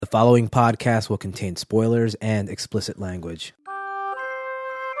following podcast will contain spoilers and explicit language.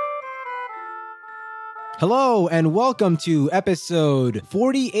 Hello, and welcome to episode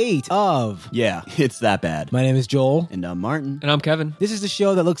 48 of... Yeah, it's that bad. My name is Joel. And I'm Martin. And I'm Kevin. This is the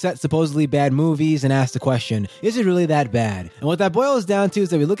show that looks at supposedly bad movies and asks the question, is it really that bad? And what that boils down to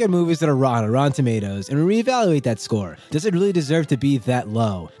is that we look at movies that are on Rotten Tomatoes and we reevaluate that score. Does it really deserve to be that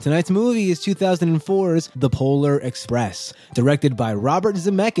low? Tonight's movie is 2004's The Polar Express, directed by Robert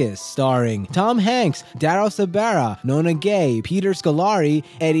Zemeckis, starring Tom Hanks, Daryl Sabara, Nona Gay, Peter Scolari,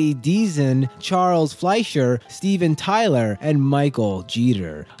 Eddie Deason, Charles Fleischer, Steven Tyler, and Michael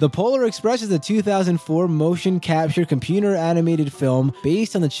Jeter. The Polar Express is a 2004 motion capture computer animated film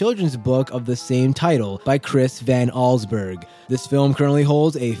based on the children's book of the same title by Chris Van Allsburg. This film currently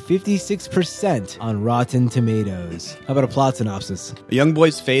holds a 56% on Rotten Tomatoes. How about a plot synopsis? A young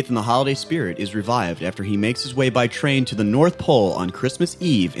boy's faith in the holiday spirit is revived after he makes his way by train to the North Pole on Christmas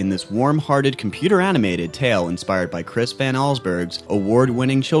Eve in this warm-hearted computer-animated tale inspired by Chris Van Allsburg's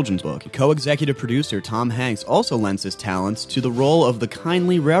award-winning children's book. Co-executive producer Tom Hanks also lends his talents to the role of the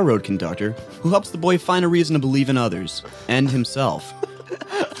kindly railroad conductor who helps the boy find a reason to believe in others and himself.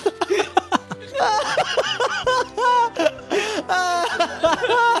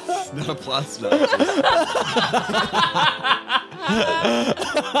 No plus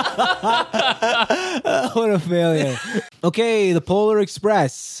What a failure. Okay, The Polar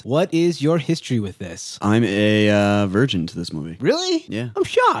Express. What is your history with this? I'm a virgin to this movie. Really? Yeah. I'm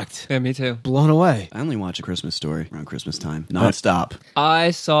shocked. Yeah, me too. Blown away. I only watch A Christmas Story around Christmas time. Non-stop.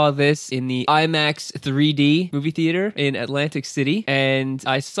 I saw this in the IMAX 3D movie theater in Atlantic City, and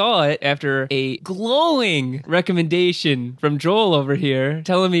I saw it after a glowing recommendation from Joel over here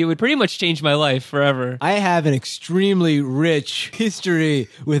telling me it would pretty much change my life forever. I have an extremely rich history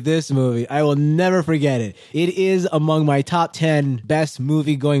with this movie. I will never forget it. It is among my top 10 best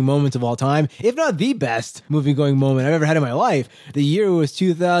movie-going moments of all time, if not the best movie-going moment I've ever had in my life. The year was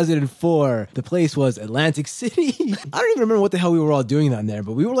 2004. The place was Atlantic City. I don't even remember what the hell we were all doing down there,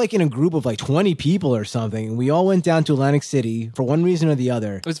 but we were like in a group of like 20 people or something, and we all went down to Atlantic City for one reason or the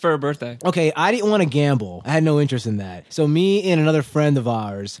other. It was for a birthday. Okay, I didn't want to gamble. I had no interest in that. So me and another friend of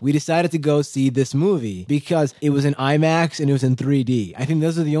ours, we decided to go see this movie because it was in IMAX and it was in 3D. I think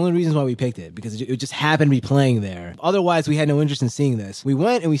those are the only reasons why we picked it, because it just happened to be playing there. Otherwise, we had no interest in seeing this. We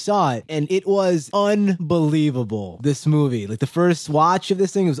went and we saw it, and it was unbelievable, this movie. Like, the first watch of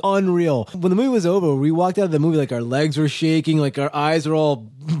this thing was unreal. When the movie was over, we walked out of the movie like our legs were shaking, like our eyes were all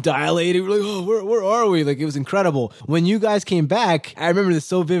dilated. We were like, oh, where are we? Like, it was incredible. When you guys came back, I remember this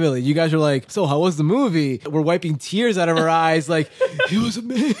so vividly. You guys were like, so how was the movie? We're wiping tears out of our eyes like, it was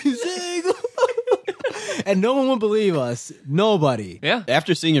amazing. And no one would believe us. Nobody. Yeah.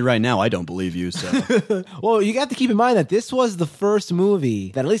 After seeing it right now, I don't believe you, so... Well, you have to keep in mind that this was the first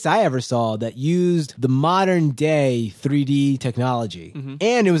movie that at least I ever saw that used the modern day 3D technology. Mm-hmm.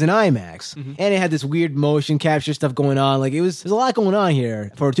 And it was an IMAX. Mm-hmm. And it had this weird motion capture stuff going on. Like, there's a lot going on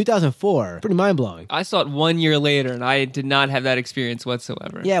here for 2004. Pretty mind-blowing. I saw it 1 year later, and I did not have that experience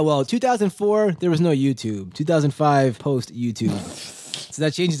whatsoever. Yeah, well, 2004, there was no YouTube. 2005, post-YouTube. So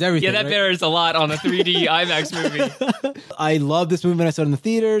that changes everything. Yeah, that right? bears a lot on a 3D IMAX movie. I loved this movie when I saw it in the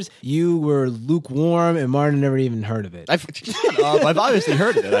theaters. You were lukewarm, and Martin never even heard of it. I've obviously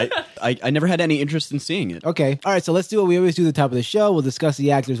heard of it. I never had any interest in seeing it. Okay. All right, so let's do what we always do at the top of the show. We'll discuss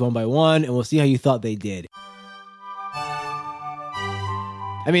the actors one by one, and we'll see how you thought they did.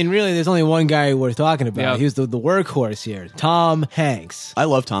 I mean, really, there's only one guy worth talking about. Yeah. He was the workhorse here, Tom Hanks. I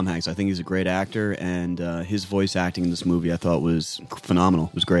love Tom Hanks. I think he's a great actor, and his voice acting in this movie I thought was phenomenal.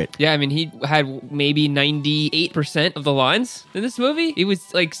 It was great. Yeah, I mean, he had maybe 98% of the lines in this movie. It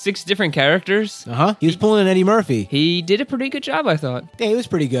was like 6 different characters. Uh-huh. He was pulling an Eddie Murphy. He did a pretty good job, I thought. Yeah, he was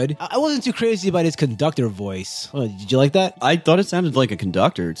pretty good. I wasn't too crazy about his conductor voice. Oh, did you like that? I thought it sounded like a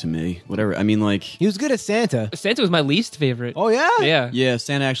conductor to me. Whatever. I mean, like... He was good as Santa. Santa was my least favorite. Oh, yeah? Yeah. Yeah,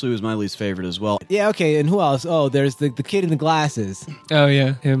 Santa actually was my least favorite as well. Yeah, okay, and who else? Oh, there's the kid in the glasses. Oh,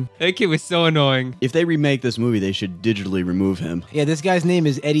 yeah, him. That kid was so annoying. If they remake this movie, they should digitally remove him. Yeah, this guy's name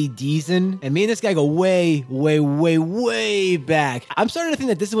is Eddie Deason, and me and this guy go way, way, way, way back. I'm starting to think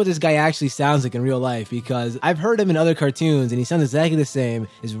that this is what this guy actually sounds like in real life, because I've heard him in other cartoons, and he sounds exactly the same.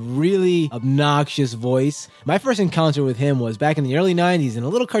 His really obnoxious voice. My first encounter with him was back in the early 90s in a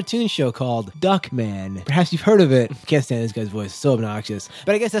little cartoon show called Duckman. Perhaps you've heard of it. Can't stand this guy's voice. So obnoxious.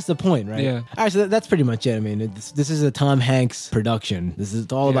 But I guess that's the point, right? Yeah. All right, so that's pretty much it. I mean, this is a Tom Hanks production. This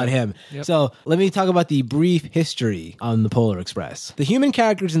is all about him. Yep. So let me talk about the brief history on the Polar Express. The human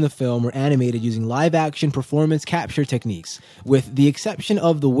characters in the film were animated using live-action performance capture techniques, with the exception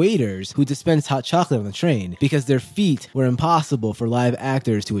of the waiters who dispensed hot chocolate on the train, because their feat were impossible for live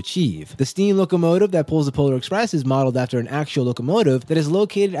actors to achieve. The steam locomotive that pulls the Polar Express is modeled after an actual locomotive that is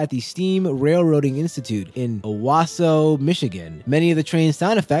located at the Steam Railroading Institute in Owasso, Michigan. Many of the train's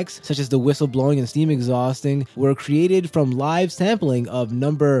sound effects, such as the whistle blowing and steam exhausting, were created from live sampling of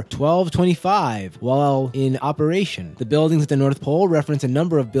number 1225 while in operation. The buildings at the North Pole reference a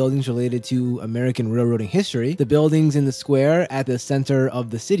number of buildings related to American railroading history. The buildings in the square at the center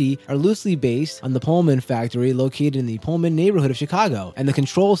of the city are loosely based on the Pullman factory located in the Pullman neighborhood of Chicago, and the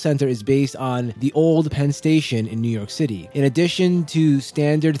control center is based on the old Penn Station in New York City. In addition to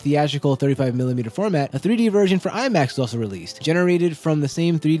standard theatrical 35mm format, a 3D version for IMAX was also released, generated from the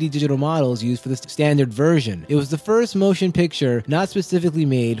same 3D digital models used for the standard version. It was the first motion picture not specifically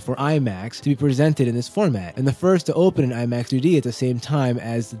made for IMAX to be presented in this format, and the first to open in IMAX 3D at the same time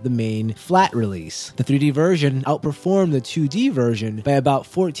as the main flat release. The 3D version outperformed the 2D version by about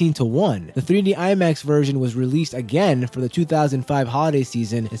 14-1. The 3D IMAX version was released again for the 2005 holiday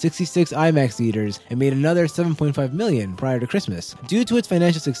season in 66 IMAX theaters and made another $7.5 million prior to Christmas. Due to its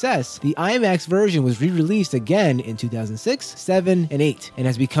financial success, the IMAX version was re-released again in 2006, 7, and 8, and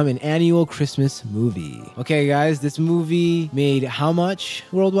has become an annual Christmas movie. Okay, guys, this movie made how much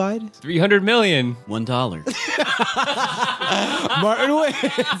worldwide? $300 million. $1. Martin wins.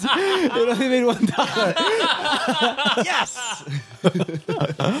 It only made $1. Yes!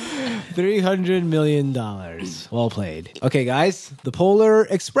 $300 million. Well played. Okay, guys, The Polar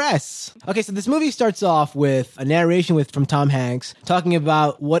Express. Okay, so this movie starts off with a narration from Tom Hanks talking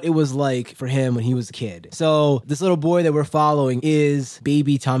about what it was like for him when he was a kid. So this little boy that we're following is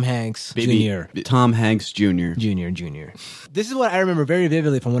baby Tom Hanks Jr. Tom Hanks Jr. Jr. This is what I remember very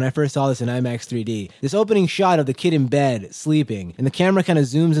vividly from when I first saw this in IMAX 3D. This opening shot of the kid in bed, sleeping, and the camera kind of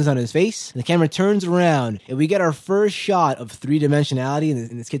zooms in on his face, and the camera turns around, and we get our first shot of three-dimensionality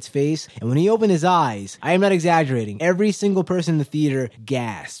in this kid's face, and when he opened his eyes, I am not exaggerating, every single person in the theater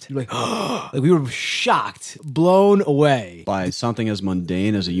gasped. Like, like we were shocked, blown away. By something as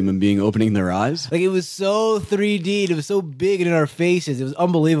mundane as a human being opening their eyes? Like, it was so 3D, it was so big and in our faces, it was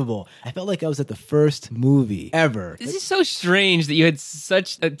unbelievable. I felt like I was at the first movie ever. This is so strange that you had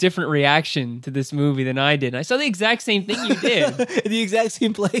such a different reaction to this movie than I did. I saw the exact same thing you did. In the exact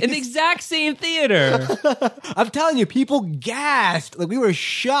same place. In the exact same theater. I'm telling you, people gasped. Like, we were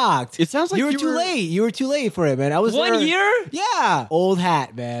shocked. It sounds like you were too late. You were too late for it, man. I was 1 there. year? Yeah. Old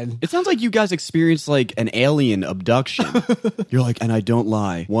hat, man. It sounds like you guys experienced like an alien abduction. You're like, and I don't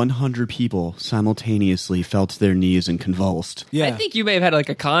lie, 100 people simultaneously fell to their knees and convulsed. Yeah. I think you may have had like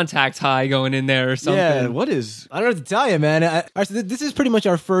a contact high going in there or something. Yeah, what is... I don't know what to tell you, man. All right, so this is pretty much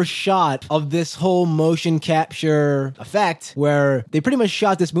our first shot of this whole motion capture effect where they pretty much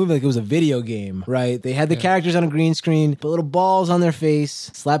shot this movie like it was a video game, right? They had the characters on a green screen, put little balls on their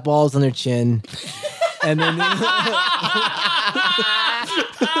face, slap balls on their chin. And then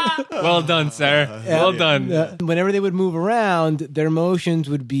Well done, sir. Well done. whenever they would move around, their motions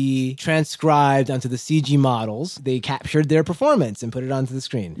would be transcribed onto the CG models. They captured their performance and put it onto the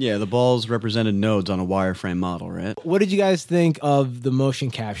screen. Yeah, the balls represented nodes on a wireframe model, right? What did you guys think of the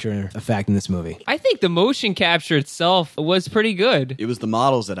motion capture effect in this movie? I think the motion capture itself was pretty good. It was the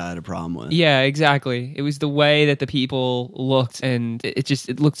models that I had a problem with. Yeah, exactly. It was the way that the people looked, and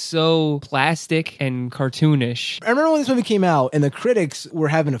it looked so plastic and cartoonish. I remember when this movie came out and the critics were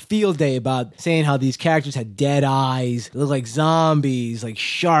having a field day about saying how these characters had dead eyes, they looked like zombies, like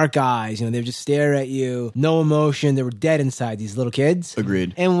shark eyes, they would just stare at you, no emotion, they were dead inside, these little kids.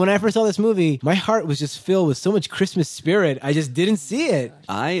 Agreed. And when I first saw this movie, my heart was just filled with so much Christmas spirit, I just didn't see it.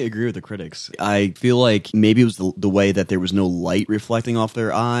 I agree with the critics. I feel like maybe it was the way that there was no light reflecting off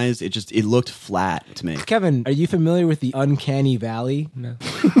their eyes. It looked flat to me. Kevin, are you familiar with the Uncanny Valley? No.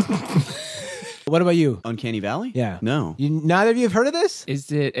 What about you? Uncanny Valley? Yeah. No. Neither of you have heard of this?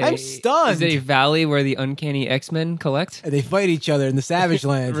 I'm stunned. Is it a valley where the uncanny X-Men collect? They fight each other in the Savage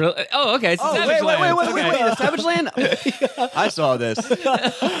Land. Really? Oh, okay. It's the Savage Land. Wait, the Savage Land? I saw this.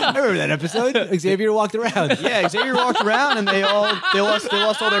 I remember that episode. Xavier walked around. Yeah, Xavier walked around and they lost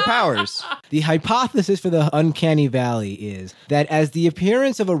all their powers. The hypothesis for the Uncanny Valley is that as the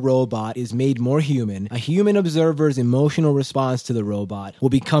appearance of a robot is made more human, a human observer's emotional response to the robot will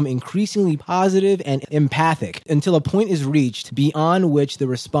become increasingly positive positive and empathic until a point is reached beyond which the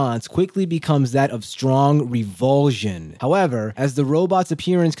response quickly becomes that of strong revulsion. However, as the robot's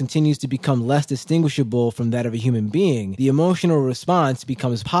appearance continues to become less distinguishable from that of a human being, the emotional response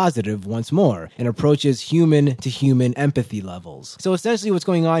becomes positive once more and approaches human-to-human empathy levels. So essentially what's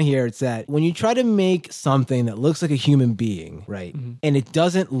going on here is that when you try to make something that looks like a human being, right, and it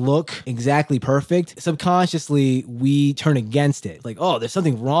doesn't look exactly perfect, subconsciously we turn against it. Like, oh, there's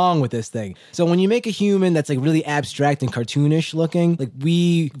something wrong with this thing. So when you make a human that's like really abstract and cartoonish looking, like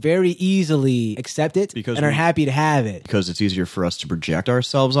we very easily accept it and are happy to have it. Because it's easier for us to project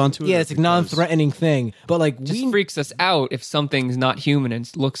ourselves onto it? Yeah, it's a non-threatening thing. But like Just freaks us out if something's not human and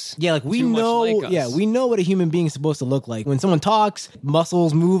looks we too know much like us. we know what a human being is supposed to look like. When someone talks,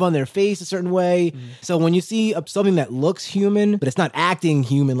 muscles move on their face a certain way. So when you see something that looks human, but it's not acting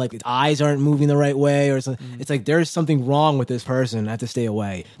human, like its eyes aren't moving the right way, or it's like there's something wrong with this person. I have to stay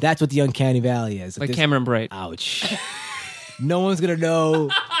away. That's what the uncanny valley is. Like Cameron Bright. Ouch. No one's going to know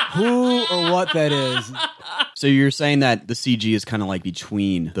who or what that is. So you're saying that the CG is kind of like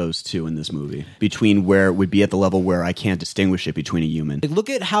between those two in this movie? Between where it would be at the level where I can't distinguish it between a human? Like, look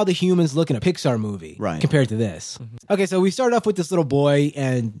at how the humans look in a Pixar movie compared to this. Okay, so we start off with this little boy,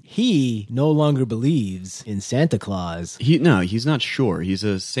 and he no longer believes in Santa Claus. He's not sure. He's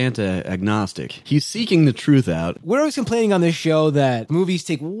a Santa agnostic. He's seeking the truth out. We're always complaining on this show that movies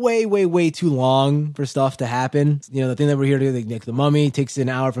take way, way, way too long for stuff to happen. You know, the thing that we're here to do, like The Mummy, takes an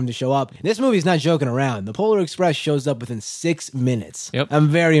hour for him to show up. This movie's not joking around. The Polar Express shows up within 6 minutes. Yep. I'm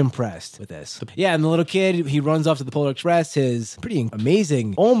very impressed with this. Yeah, and the little kid, he runs off to the Polar Express. His pretty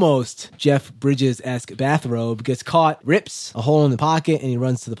amazing, almost Jeff Bridges-esque bathrobe gets caught, rips a hole in the pocket, and he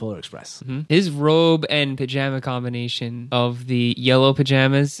runs to the Polar Express. His robe and pajama combination of the yellow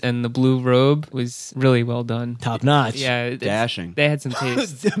pajamas and the blue robe was really well done. Top notch. Yeah. Dashing. They had some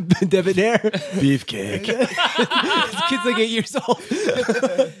taste. Debonair. Beefcake. This kid's like 8 years old.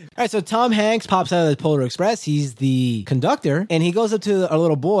 All right, so Tom Hanks pops out of the Polar Express. He's the conductor, and he goes up to our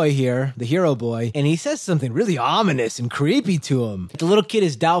little boy here, the hero boy, and he says something really ominous and creepy to him. The little kid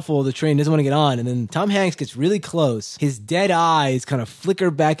is doubtful the train doesn't want to get on, and then Tom Hanks gets really close. His dead eyes kind of flicker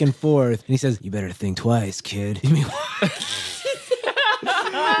back and forth, and he says, "You better think twice, kid." You mean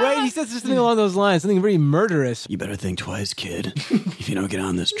right? He says something along those lines, something very murderous. You better think twice, kid. If you don't get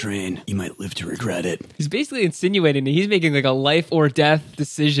on this train, you might live to regret it. He's basically insinuating that he's making like a life or death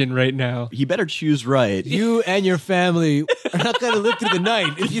decision right now. He better choose right. You and your family are not going to live through the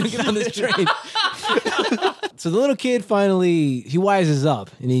night if you don't get on this train. So the little kid finally, he wises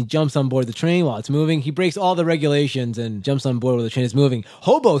up and he jumps on board the train while it's moving. He breaks all the regulations and jumps on board while the train is moving.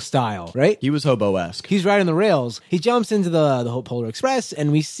 Hobo style, right? He was hobo-esque. He's riding the rails. He jumps into the Polar Express,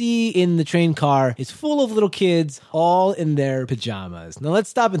 and we see in the train car, it's full of little kids all in their pajamas. Now let's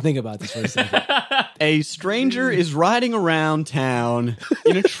stop and think about this for a second. A stranger is riding around town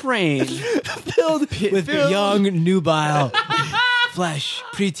in a train filled with young, nubile, flesh,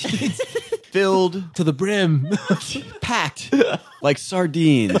 preteens. Filled to the brim. Packed like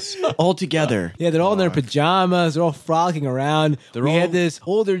sardines all together. Yeah, they're all in their pajamas. They're all frolicking around. We had this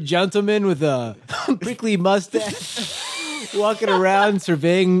older gentleman with a prickly mustache walking around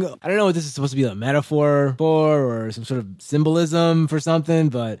surveying. I don't know what this is supposed to be a metaphor for or some sort of symbolism for something,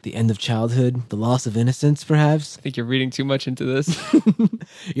 but the end of childhood, the loss of innocence, perhaps. I think you're reading too much into this.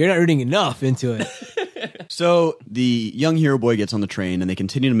 You're not reading enough into it. So the young hero boy gets on the train and they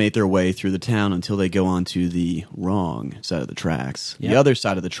continue to make their way through the town until they go onto the wrong side of the tracks. Yep. The other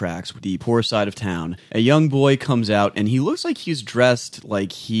side of the tracks, the poor side of town. A young boy comes out and he looks like he's dressed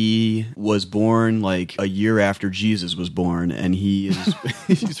like he was born like a year after Jesus was born, and he is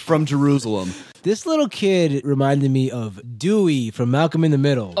he's from Jerusalem. This little kid reminded me of Dewey from Malcolm in the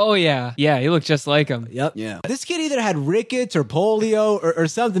Middle. Oh, yeah. Yeah, he looked just like him. Yep. Yeah. This kid either had rickets or polio or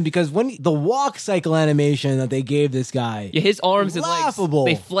something, because when the walk cycle animation that they gave this guy. Yeah, his arms and laughable.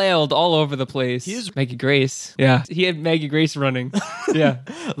 legs, they flailed all over the place. He's Maggie Grace. Yeah. He had Maggie Grace running. Yeah.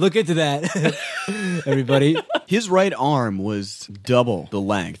 Look into that, everybody. His right arm was double the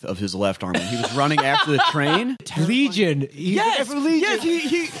length of his left arm when he was running after the train. Legion. Yes,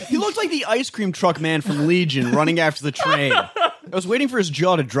 he looked like the ice cream truck man from Legion running after the train. I was waiting for his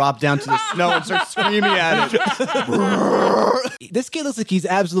jaw to drop down to the snow and start screaming at it. This kid looks like he's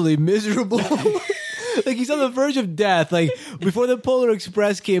absolutely miserable. Like he's on the verge of death. Like before the Polar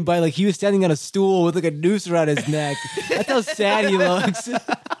Express came by, like he was standing on a stool with like a noose around his neck. That's how sad he looks.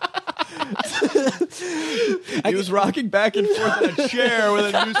 He was rocking back and forth in a chair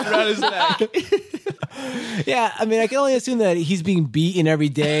with a noose around his neck. Yeah, I mean, I can only assume that he's being beaten every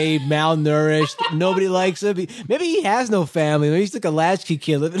day, malnourished. Nobody likes him. Maybe he has no family. Maybe he's like a latchkey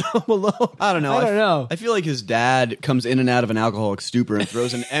kid living home alone. I don't know. I don't know. I feel like his dad comes in and out of an alcoholic stupor and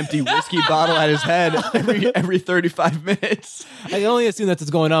throws an empty whiskey bottle at his head every 35 minutes. I can only assume that's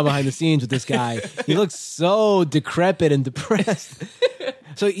what's going on behind the scenes with this guy. He looks so decrepit and depressed.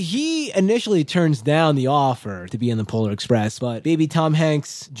 So he initially turns down the offer to be in the Polar Express, but baby Tom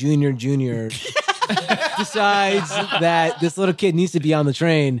Hanks Jr. decides that this little kid needs to be on the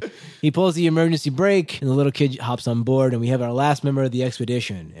train. He pulls the emergency brake, and the little kid hops on board, and we have our last member of the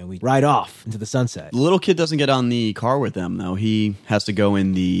expedition, and we ride off into the sunset. The little kid doesn't get on the car with them, though. He has to go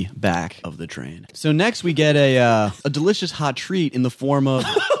in the back of the train. So next we get a delicious hot treat in the form of...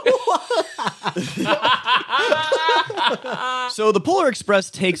 So the Polar Express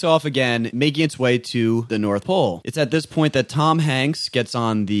takes off again, making its way to the North Pole. It's at this point that Tom Hanks gets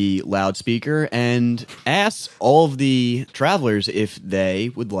on the loudspeaker and asks all of the travelers if they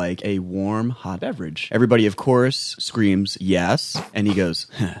would like a warm, hot beverage. Everybody, of course, screams yes, and he goes,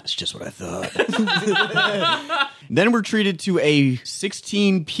 "That's just what I thought." Then we're treated to a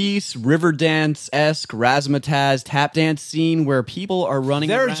 16-piece Riverdance-esque razzmatazz tap dance scene where people are running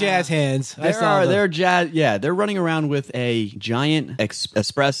They're around. jazz hands. They're running around with a giant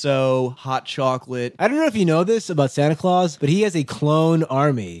espresso, hot chocolate. I don't know if you know this about Santa Claus, but he has a clone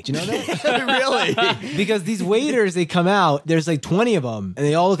army. Do you know that? Really? Because these waiters, they come out, there's like 20 of them, and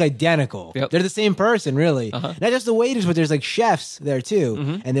they all look identical. Yep. They're the same person, really. Not just the waiters, but there's like chefs there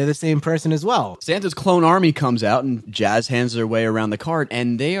too, and they're the same person as well. Santa's clone army comes out and jazz hands their way around the cart,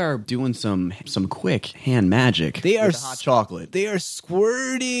 and they are doing some quick hand magic. They are with the hot chocolate. They are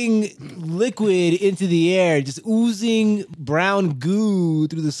squirting liquid into the air, just oozing brown goo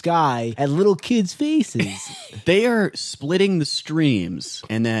through the sky at little kids' faces. They are splitting the streams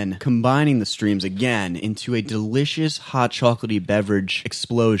and then combining the streams again into a delicious hot chocolatey beverage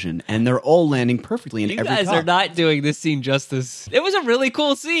explosion, and they're all landing perfectly in You every guys cup. are not doing this scene justice. It was a really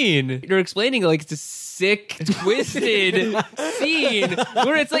cool scene. You're explaining it like it's a sick, twisted scene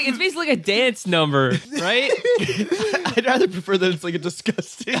where it's basically like a dance number, right? I'd rather prefer that it's like a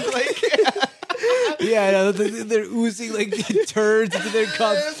disgusting, like... Yeah, no, they're oozing like turds into their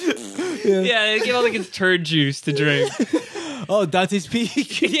cups. Yeah, they give out like it's turd juice to drink. Oh, Dante's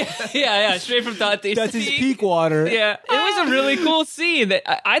Peak. Yeah, straight from Dante's Dante's Peak water. Yeah, it was a really cool scene.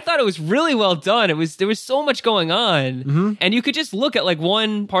 That I thought it was really well done. There was so much going on, and you could just look at like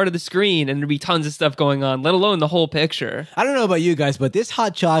one part of the screen, and there'd be tons of stuff going on. Let alone the whole picture. I don't know about you guys, but this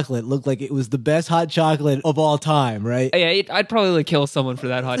hot chocolate looked like it was the best hot chocolate of all time, right? Yeah, I'd probably like kill someone for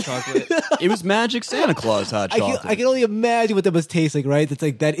that hot chocolate. It was Magic Santa Claus hot chocolate. I can only imagine what that must taste like, right? It's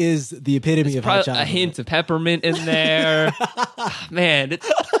like that is the epitome of hot Probably chocolate. a hint of peppermint in there. Man,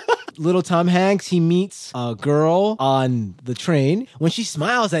 Little Tom Hanks, he meets a girl on the train. When she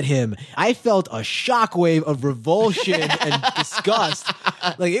smiles at him, I felt a shockwave of revulsion and disgust.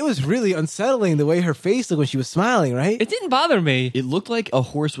 Like, it was really unsettling the way her face looked when she was smiling, right? it didn't bother me. It looked like a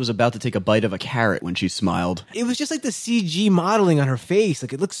horse was about to take a bite of a carrot when she smiled. It was just like the CG modeling on her face.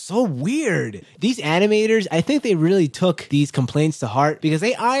 Like, it looked so weird. These animators, I think they really took these complaints to heart because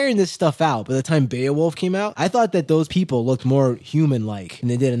they ironed this stuff out. By the time Beowulf came out, I thought that those people looked more human-like than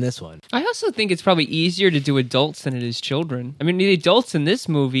they did in this one. I also think it's probably easier to do adults than it is children. I mean, the adults in this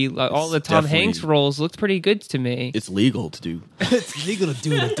movie, like, all the Tom definitely- Hanks roles looked pretty good to me. It's legal to do. It's legal to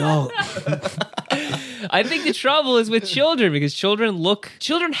do an adult. I think the trouble is with children because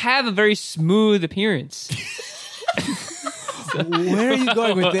children have a very smooth appearance. Where are you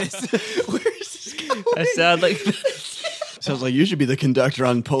going with this? Where's this going? I sound like Sounds like you should be the conductor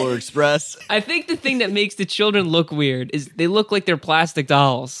on Polar Express. I think the thing that makes the children look weird is they look like they're plastic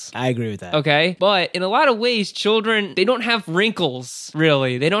dolls. I agree with that. Okay? But in a lot of ways, children, they don't have wrinkles,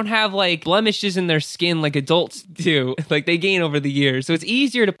 really. They don't have, like, blemishes in their skin like adults do. Like, they gain over the years. So it's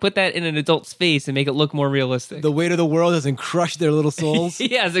easier to put that in an adult's face and make it look more realistic. The weight of the world doesn't crush their little souls.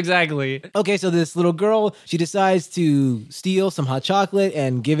 Yes, exactly. Okay, so this little girl, she decides to steal some hot chocolate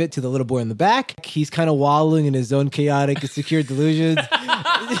and give it to the little boy in the back. He's kind of wallowing in his own chaotic, insecure delusions. That's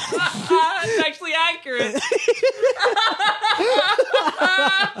actually accurate.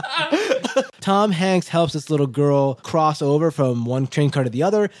 Tom Hanks helps this little girl cross over from one train car to the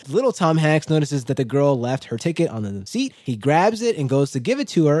other. Little Tom Hanks notices that the girl left her ticket on the seat. He grabs it and goes to give it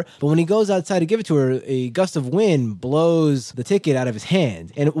to her, but when he goes outside to give it to her, a gust of wind blows the ticket out of his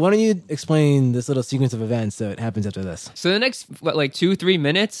hand. And why don't you explain this little sequence of events that happens after this? So the next, 2-3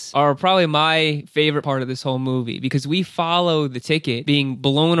 minutes are probably my favorite part of this whole movie because we follow the ticket being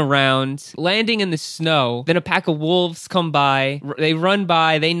blown around, landing in the snow. Then a pack of wolves come by. They run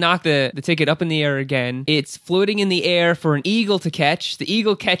by. They knock the ticket up up in the air again. It's floating in the air for an eagle to catch. The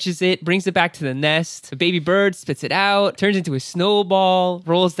eagle catches it, brings it back to the nest. The baby bird spits it out, turns into a snowball,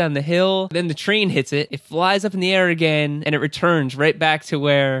 rolls down the hill. Then the train hits it. It flies up in the air again, and it returns right back to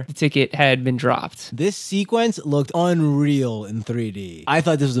where the ticket had been dropped. This sequence looked unreal in 3D. I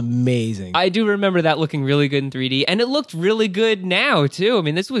thought this was amazing. I do remember that looking really good in 3D, and it looked really good now too. I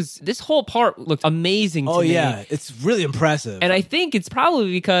mean, this whole part looked amazing to me. Oh yeah, it's really impressive. And I think it's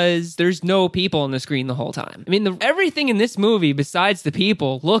probably because there's no people on the screen the whole time. I mean, everything in this movie besides the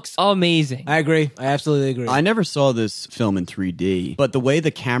people looks amazing. I agree. I absolutely agree. I never saw this film in 3D, but the way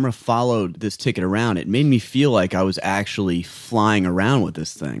the camera followed this ticket around, it made me feel like I was actually flying around with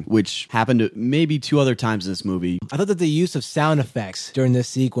this thing, which happened maybe 2 other times in this movie. I thought that the use of sound effects during this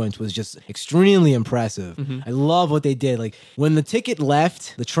sequence was just extremely impressive. I love what they did. Like when the ticket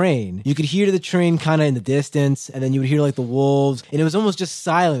left the train, you could hear the train kind of in the distance, and then you would hear like the wolves, and it was almost just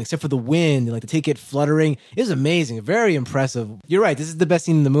silent except for the wind and like the ticket fluttering. It was amazing, very impressive. You're right, this is the best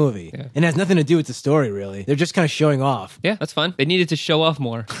scene in the movie. Yeah. And it has nothing to do with the story, really. They're just kind of showing off. Yeah, that's fun. They needed to show off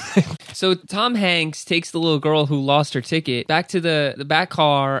more. So Tom Hanks takes the little girl who lost her ticket back to the back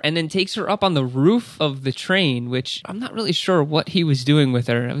car and then takes her up on the roof of the train, which I'm not really sure what he was doing with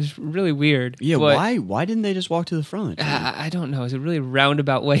her. It was really weird. Yeah, But why didn't they just walk to the front? I don't know. It's a really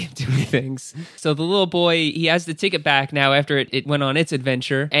roundabout way of doing things. So the little boy, he has the ticket back now after it went on its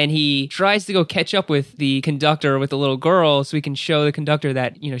adventure, and he tries to go catch up with the conductor, with the little girl, so he can show the conductor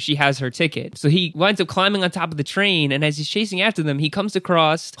that, you know, she has her ticket. So he winds up climbing on top of the train, and as he's chasing after them, he comes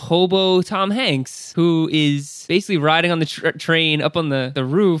across hobo Tom Hanks, who is basically riding on the train up on the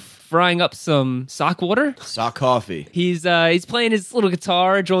roof, frying up some sock water. Sock coffee. He's playing his little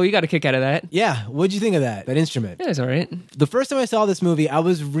guitar. Joel, you got a kick out of that. Yeah, what'd you think of that instrument? Yeah, it's all right. The first time I saw this movie, I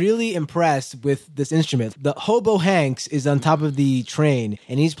was really impressed with this instrument. The hobo Hanks is on top of the train,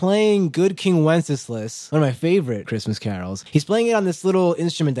 and he's playing Good King Wenceslas, one of my favorite Christmas carols. He's playing it on this little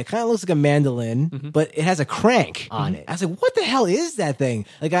instrument that kind of looks like a mandolin, but it has a crank on it. I was like, what the hell is that thing?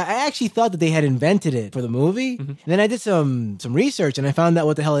 Like, I actually thought that they had invented it for the movie. And then I did some research, and I found out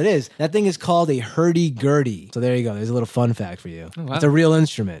what the hell it is. That thing is called a hurdy-gurdy. So there you go. There's a little fun fact for you. Oh, wow. It's a real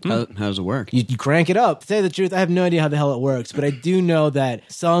instrument. How does it work? You crank it up. To tell you the truth, I have no idea how the hell it works, but I do know that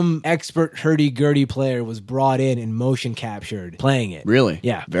some expert hurdy-gurdy player was brought in and motion captured playing it. Really?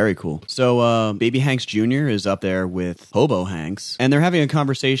 Yeah. Very cool. So, Baby Hanks Jr. is up there with Hobo Hanks, and they're having a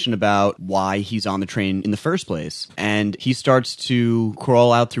conversation about why he's on the train in the first place. And he starts to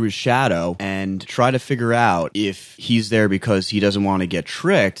crawl out through his shadow and try to figure out if he's there because he doesn't want to get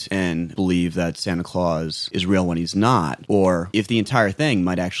tricked and believe that Santa Claus is real when he's not, or if the entire thing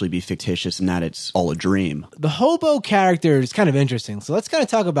might actually be fictitious and that it's all a dream. The hobo character is kind of interesting, so let's kind of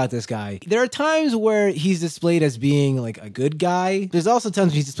talk about this guy. There are times where he's displayed as being like a good guy. There's also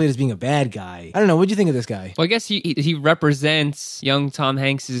times he's displayed as being a bad guy. I don't know. What'd you think of this guy? Well, I guess he represents young Tom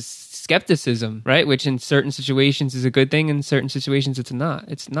Hanks's skepticism, right? Which in certain situations is a good thing, in certain situations it's not.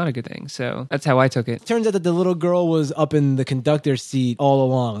 It's not a good thing. So that's how I took it. Turns out that the little girl was up in the conductor's seat all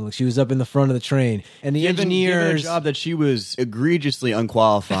along. Like she was up in the front of the train, and the Given a engineers. job that she was egregiously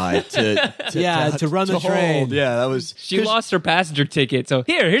unqualified to run the hold. train. Yeah, that was She lost her passenger ticket, so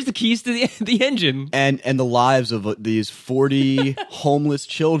here's the keys to the engine. and the lives of these 40 homeless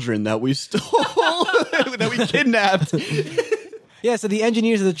children that we stole, that we kidnapped. Yeah, so the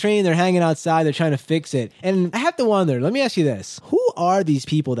engineers of the train, they're hanging outside, they're trying to fix it. And I have to wonder, let me ask you this. Who are these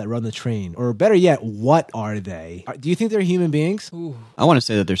people that run the train? Or better yet, what are they? Do you think they're human beings? I want to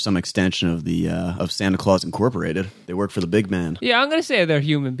say that there's some extension of the of Santa Claus Incorporated. They work for the big man. Yeah, I'm going to say they're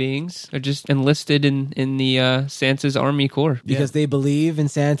human beings. They're just enlisted in the Santa's Army Corps. Because they believe in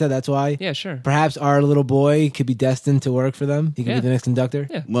Santa, that's why? Yeah, sure. Perhaps our little boy could be destined to work for them. He could Yeah. be the next conductor.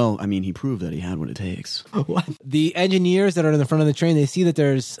 Yeah. Well, I mean, he proved that he had what it takes. What? The engineers that are in the front of the train, they see that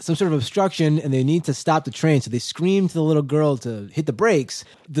there's some sort of obstruction and they need to stop the train. So they scream to the little girl to hit the brakes.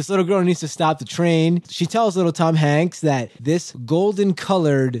 This little girl needs to stop the train. She tells little Tom Hanks that this golden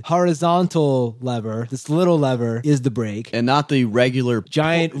colored horizontal lever, this little lever, is the brake. And not the regular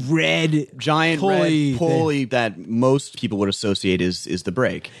Giant red pulley that most people would associate is the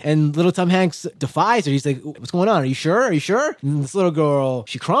brake. And little Tom Hanks defies her. He's like, what's going on? Are you sure? Are you sure? And this little girl,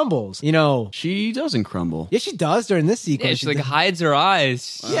 she crumbles. You know. She doesn't crumble. Yeah, she does during this sequence. Yeah, she like hides her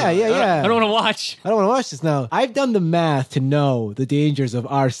eyes. Yeah. I don't want to watch. I don't want to watch this now. I've done the math to know know the dangers of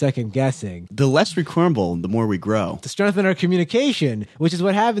our second guessing. The less we crumble, the more we grow. To strengthen our communication, which is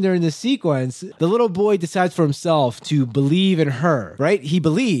what happened during this sequence, the little boy decides for himself to believe in her, right? He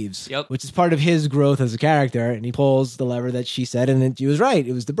believes, Yep. which is part of his growth as a character, and he pulls the lever that she said, and then she was right.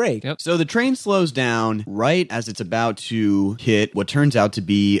 It was the brake. Yep. So the train slows down right as it's about to hit what turns out to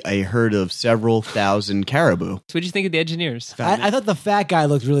be a herd of several thousand caribou. So what'd you think of the engineers? I thought the fat guy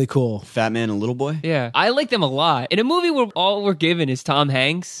looked really cool. Fat man and little boy? Yeah, I like them a lot. In a movie where all we're given is Tom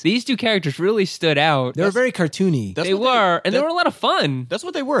Hanks, these two characters really stood out. They were very cartoony. That's They what were, and they were a lot of fun. That's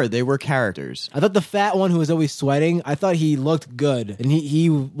what they were. They were characters. I thought the fat one who was always sweating, I thought he looked good, and he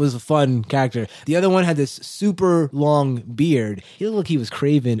was a fun character. The other one had this super long beard. He looked like he was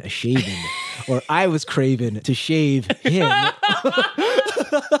craving a shaving, or I was craving to shave him.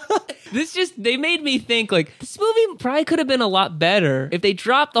 They made me think, like, this movie probably could have been a lot better if they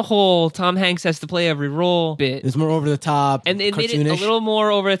dropped the whole Tom Hanks has to play every role bit. It was more over the top, And they made it a cartoonish. little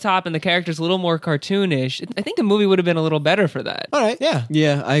more over the top and the characters a little more cartoonish. I think the movie would have been a little better for that. All right, yeah.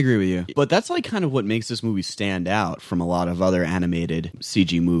 Yeah, I agree with you. But that's like kind of what makes this movie stand out from a lot of other animated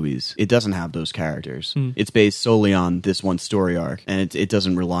CG movies. It doesn't have those characters. It's based solely on this one story arc, and it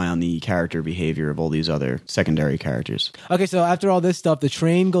doesn't rely on the character behavior of all these other secondary characters. Okay, so after all this stuff, the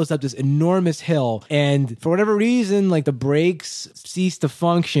train goes up this enormous hill, and for whatever reason, like the brakes cease to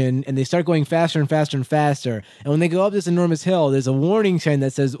function, and they start going faster and faster and faster. And when they go up this enormous hill, there's a warning sign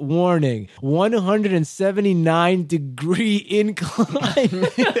that says, "Warning, 179-degree incline."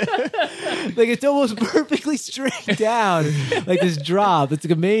 Like it's almost perfectly straight down, like this drop. It's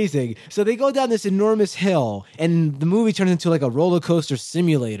like amazing. So they go down this enormous hill, and the movie turns into like a roller coaster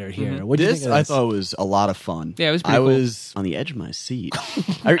simulator here. What do you This think of I this? thought was a lot of fun. Yeah, it was pretty I cool. was on the edge of my seat.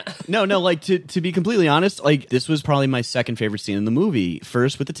 No, like to be completely honest, like this was probably my second favorite scene in the movie.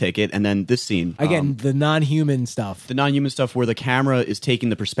 First with the ticket, and then this scene. Again, the non-human stuff. The non-human stuff where the camera is taking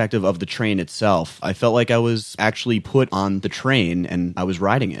the perspective of the train itself. I felt like I was actually put on the train and I was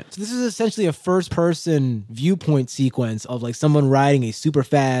riding it. So this is essentially a first-person viewpoint sequence of like someone riding a super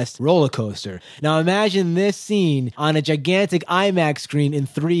fast roller coaster. Now imagine this scene on a gigantic IMAX screen in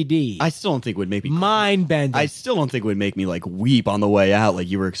 3D. I still don't think it would make me Mind-bending. I still don't think it would make me like weep on the way out like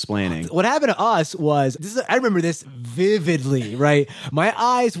you were explaining. What happened to us was, I remember this vividly, right? My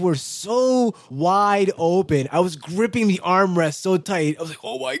eyes were so wide open. I was gripping the armrest so tight. I was like,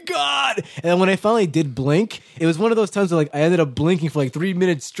 oh my God. And then when I finally did blink, it was one of those times where like I ended up blinking for like 3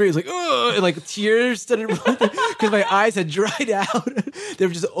 minutes straight. It was like, ugh, and like tears started because my eyes had dried out. They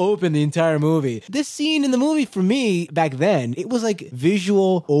were just open the entire movie. This scene in the movie for me back then, it was like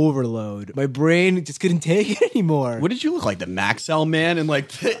visual overload. My brain just couldn't take it anymore. What did you look like, the Maxell man? And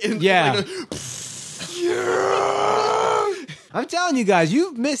like, Yeah. I'm telling you guys,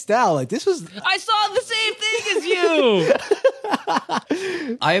 you've missed out. Like this was I saw the same thing as you.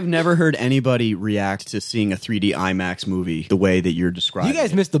 I have never heard anybody react to seeing a 3D IMAX movie the way that you're describing. you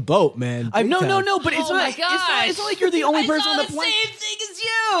guys it. missed the boat, man. Big No, time. but it's Oh not. my It's not gosh. like you're the only I person saw on the the planet. same thing as you.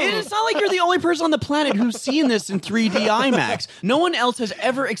 It's not like you're the only person on the planet who's seen this in 3D IMAX. No one else has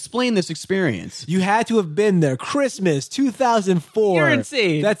ever explained this experience. You had to have been there. Christmas 2004. You're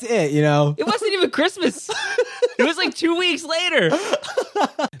insane. That's it, you know? It wasn't even Christmas. It was like 2 weeks later.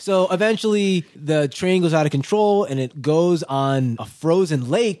 So eventually the train goes out of control and it goes on a frozen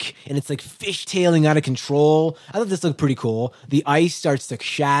lake and it's like fishtailing out of control. I thought this looked pretty cool. The ice starts to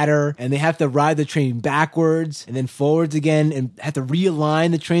shatter and they have to ride the train backwards and then forwards again and have to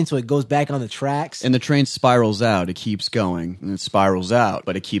realign the train so it goes back on the tracks. And the train spirals out. It keeps going. And it spirals out,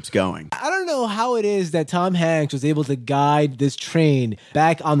 but it keeps going. I don't know how it is that Tom Hanks was able to guide this train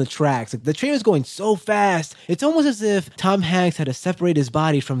back on the tracks. Like the train was going so fast. It's almost as if Tom Hanks had to separate his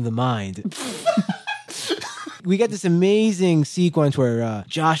body from the mind. We get this amazing sequence where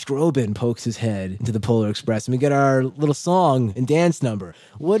Josh Groban pokes his head into the Polar Express, and we get our little song and dance number.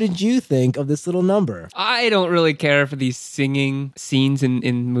 What did you think of this little number? I don't really care for these singing scenes in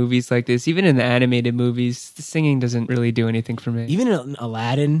movies like this. Even in the animated movies, the singing doesn't really do anything for me. Even in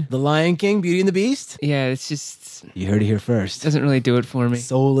Aladdin, The Lion King, Beauty and the Beast? Yeah, it's just You heard it here first. doesn't really do it for me.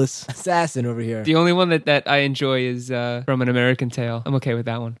 Soulless assassin over here. The only one that I enjoy is From An American Tale. I'm okay with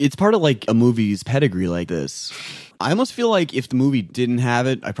that one. It's part of like a movie's pedigree like this. I almost feel like if the movie didn't have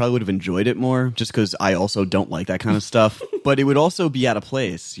it, I probably would have enjoyed it more just because I also don't like that kind of stuff. but it would also be out of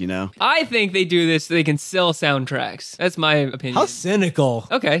place, you know? I think they do this so they can sell soundtracks. That's my opinion. How cynical.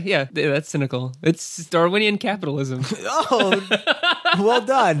 Okay, yeah, that's cynical. It's Darwinian capitalism. Oh, well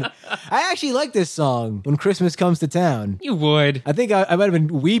done. I actually like this song, When Christmas Comes to Town. You would. I think I might have been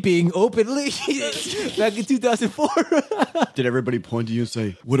weeping openly back in 2004. Did everybody point to you and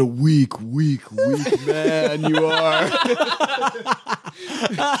say, what a weak man you are?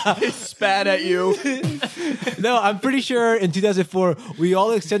 They spat at you. No, I'm pretty sure in 2004, we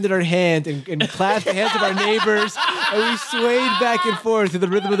all extended our hand and clasped the hands of our neighbors, and we swayed back and forth to the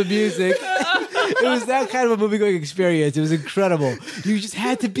rhythm of the music. It was that kind of a movie-going experience. It was incredible. You just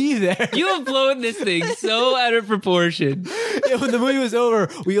had to be there. You have blown this thing so out of proportion. Yeah, when the movie was over,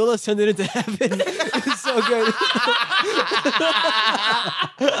 we all ascended into heaven. It was so good.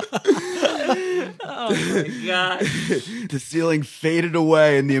 Oh my God. The ceiling faded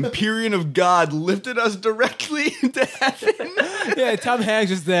away, and the Empyrean of God lifted us directly into heaven. Yeah, Tom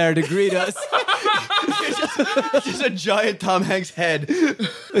Hanks was there to greet us. Just a giant Tom Hanks head.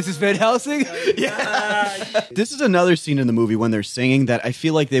 This is Van Helsing? Yeah. This is another scene in the movie when they're singing that I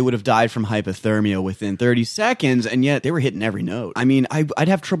feel like they would have died from hypothermia within 30 seconds, and yet they were hitting every note. I mean, I'd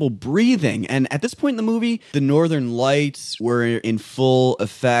have trouble breathing. And at this point in the movie, the Northern Lights were in full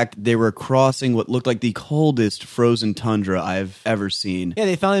effect. They were crossing what looked like the coldest frozen tundra I've ever seen. Yeah,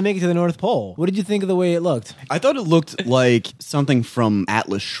 they finally make it to the North Pole. What did you think of the way it looked? I thought it looked like something from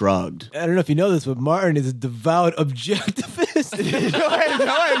Atlas Shrugged. I don't know if you know this, but Martin is a devout objectivist. No,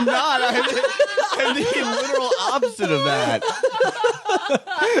 I'm not. I'm the literal opposite of that.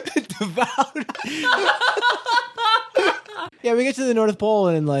 Devout. Yeah, we get to the North Pole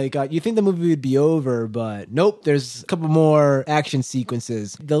and you think the movie would be over, but nope, there's a couple more action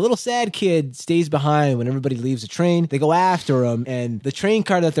sequences. The little sad kid stays behind when everybody leaves the train. They go after him, and the train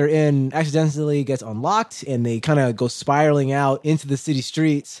car that they're in accidentally gets unlocked, and they kind of go spiraling out into the city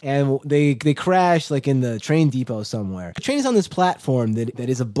streets, and they crash in the train depot somewhere. The train is on this platform that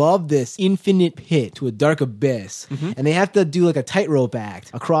is above this infinite pit to a dark abyss, and they have to do a tightrope act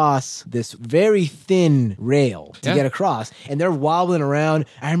across this very thin rail to get across. And they're wobbling around.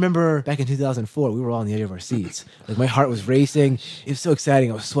 I remember back in 2004, we were all on the edge of our seats. My heart was racing. It was so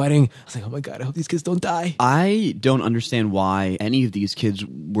exciting. I was sweating. I was like, oh my God, I hope these kids don't die. I don't understand why any of these kids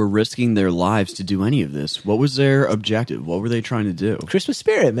were risking their lives to do any of this. What was their objective? What were they trying to do? Christmas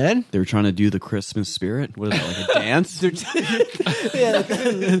spirit, man. They were trying to do the Christmas spirit? What is it, a dance?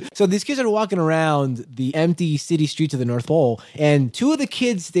 Yeah. So these kids are walking around the empty city streets of the North Pole, and two of the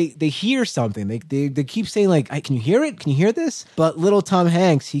kids, they hear something. They keep saying can you hear it? Can you hear this? But little Tom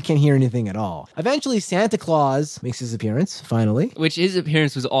Hanks, he can't hear anything at all. Eventually, Santa Claus makes his appearance, finally. Which his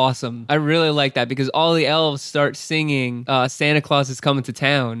appearance was awesome. I really like that because all the elves start singing Santa Claus is coming to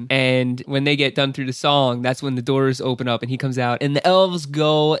town. And when they get done through the song, that's when the doors open up and he comes out and the elves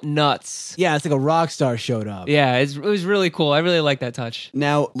go nuts. Yeah, it's like a rock star showed up. Yeah, it was really cool. I really like that touch.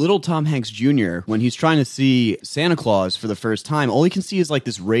 Now, little Tom Hanks Jr., when he's trying to see Santa Claus for the first time, all he can see is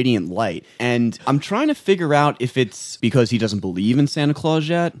this radiant light. And I'm trying to figure out if it's because he doesn't believe in Santa Claus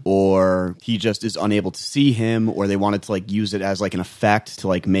yet, or he just is unable to see him, or they wanted to use it as an effect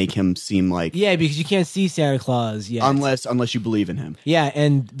to make him seem Yeah, because you can't see Santa Claus yet. Unless you believe in him. Yeah,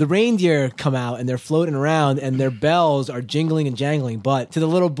 and the reindeer come out and they're floating around and their bells are jingling and jangling, but to the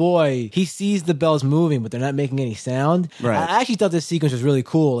little boy, he sees the bells moving, but they're not making any sound. Right. I actually thought this sequence was really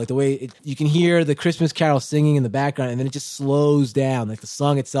cool, the way you can hear the Christmas carol singing in the background, and then it just slows down, the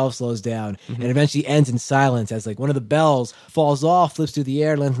song itself slows down, and eventually ends in silence as one of the bells falls off, flips through the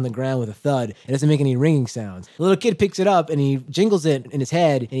air, lands on the ground with a thud. It doesn't make any ringing sounds. The little kid picks it up and he jingles it in his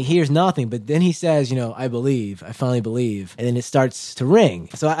head and he hears nothing, but then he says, I believe, I finally believe, and then it starts to ring.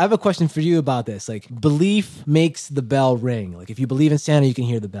 So I have a question for you about this. Belief makes the bell ring. If you believe in Santa, you can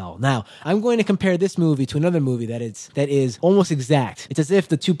hear the bell. Now, I'm going to compare this movie to another movie that is almost exact. It's as if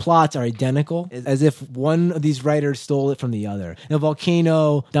the two plots are identical, as if one of these writers stole it from the other.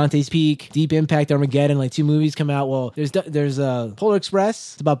 Volcano, Dante's Peak, Deep Impact, Armageddon, two movies come out. Well, there's Polar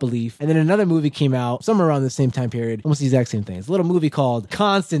Express, it's about belief, and then another movie came out somewhere around the same time period, almost the exact same thing. It's a little movie called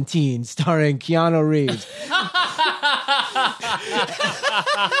Constantine, starring Keanu Reeves.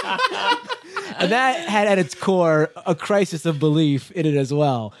 And that had at its core a crisis of belief in it as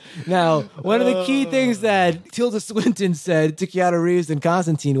well. Now, one of the key things that Tilda Swinton said to Keanu Reeves in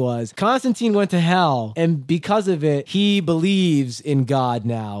Constantine was, Constantine went to hell, and because of it, he believes in God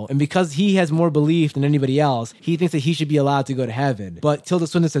now. And because he has more belief than anybody else, he thinks that he should be allowed to go to heaven. But Tilda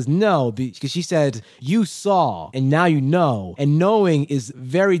Swinton says no, because she said, you saw, and now you know. And knowing is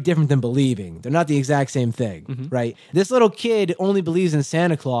very different than believing. They're not the exact same thing, right? This little kid only believes in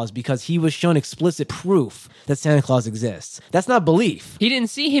Santa Claus because he was shown explicit proof that Santa Claus exists. That's not belief. He didn't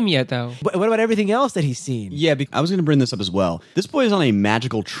see him yet, though. But what about everything else that he's seen? Yeah, I was going to bring this up as well. This boy is on a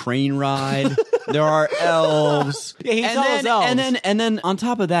magical train ride. There are elves. Yeah, he saw those elves. And then on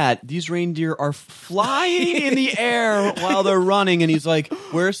top of that, these reindeer are flying in the air while they're running, and he's like,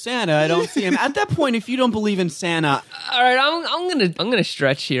 "Where's Santa? I don't see him." At that point, if you don't believe in Santa, All right, I'm gonna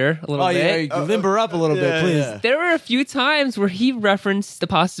stretch here a little bit. Yeah, limber up a little bit, please. yeah. There were a few times where he referenced the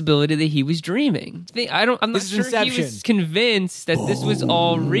possibility that he was dreaming. I'm not This is sure Inception. he was convinced that this was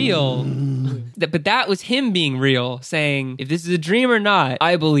all real. But that was him being real, saying, if this is a dream or not,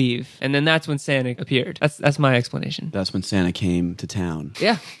 I believe. And then that's when Santa appeared. That's my explanation. that's when Santa came to town.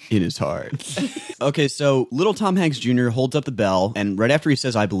 Yeah. In his heart. Okay, so little Tom Hanks Jr. holds up the bell, and right after he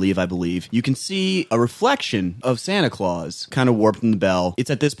says, I believe, you can see a reflection of Santa Claus kind of warped in the bell. It's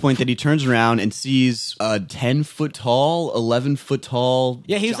at this point that he turns around and sees a 10-foot tall, 11-foot tall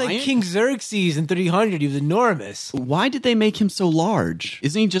Yeah, he was like giant? King Xerxes in 300. He was enormous. Why did they make him so large?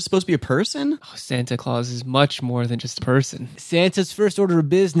 Isn't he just supposed to be a person? Oh, Santa Claus is much more than just a person. Santa's first order of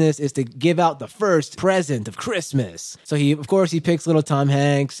business is to give out the first present of Christmas. So of course, he picks little Tom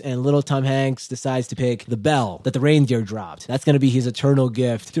Hanks, and little Tom Hanks decides to pick the bell that the reindeer dropped. That's going to be his eternal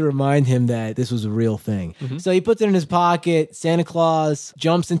gift to remind him that this was a real thing. So he puts it in his pocket. Santa Claus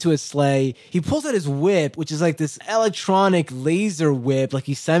jumps into his sleigh. He pulls out his whip, which is like this electronic laser whip, like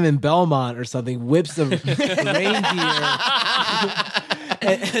he's Simon Belmont or something, whips the reindeer.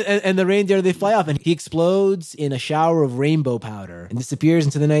 And the reindeer, they fly off, and he explodes in a shower of rainbow powder and disappears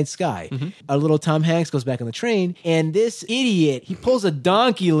into the night sky. Our little Tom Hanks goes back on the train, and this idiot, he pulls a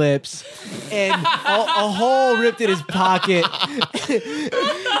donkey lips, and a hole ripped in his pocket,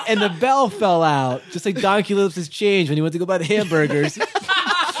 and the bell fell out, just like Donkey Lips' change when he went to go buy the hamburgers.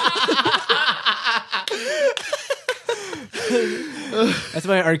 That's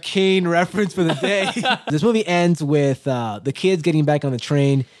my arcane reference for the day. This movie ends with the kids getting back on the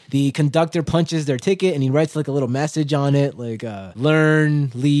train. The conductor punches their ticket and he writes like a little message on it, like learn,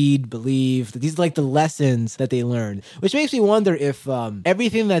 lead, believe. These are like the lessons that they learned, which makes me wonder if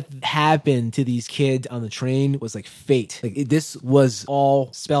everything that happened to these kids on the train was like fate. Like this was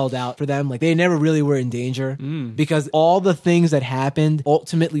all spelled out for them. Like they never really were in danger because all the things that happened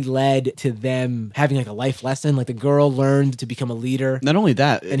ultimately led to them having like a life lesson. Like the girl learned to become a leader. Not only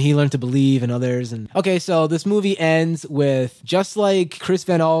that, And he learned to believe in others. And okay, so this movie ends with, just like Chris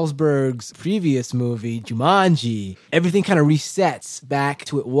Van Allsburg's previous movie, Jumanji, everything kind of resets back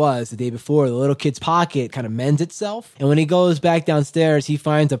to it was the day before. The little kid's pocket kind of mends itself. And when he goes back downstairs, he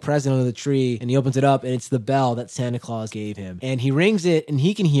finds a present under the tree and he opens it up and it's the bell that Santa Claus gave him. And he rings it and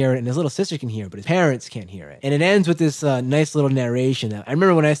he can hear it and his little sister can hear it, but his parents can't hear it. And it ends with this nice little narration. That I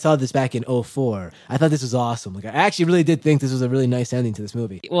remember when I saw this back in 2004, I thought this was awesome. Like I actually really did think this was a really nice ending to this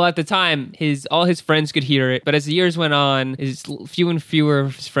movie. Well, at the time, all his friends could hear it, but as the years went on, few and fewer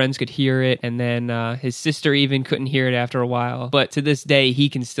of his friends could hear it, and then his sister even couldn't hear it after a while. But to this day, he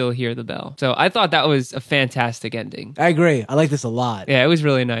can still hear the bell. So I thought that was a fantastic ending. I agree. I like this a lot. Yeah, it was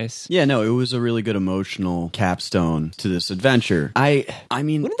really nice. yeah, no, it was a really good emotional capstone to this adventure. I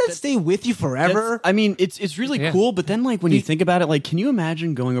mean, Wouldn't that stay with you forever? I mean, it's really Yeah. cool, but then like when you think about it, like, can you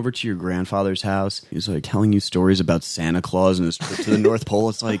imagine going over to your grandfather's house? He's like telling you stories about Santa Claus and his trip to the North Pole.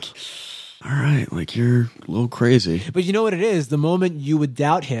 It's like, all right, like you're a little crazy. But you know what it is? The moment you would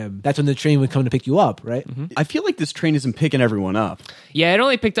doubt him, that's when the train would come to pick you up, right? I feel like this train isn't picking everyone up. Yeah, it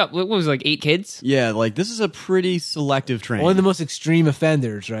only picked up, what was it, like 8 kids? Yeah, like this is a pretty selective train. Only the most extreme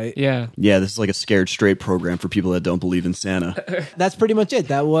offenders, right? Yeah. Yeah, this is like a scared straight program for people that don't believe in Santa. That's pretty much it.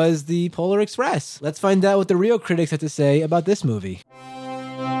 That was the Polar Express. Let's find out what the real critics have to say about this movie.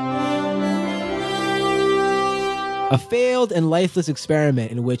 A failed and lifeless experiment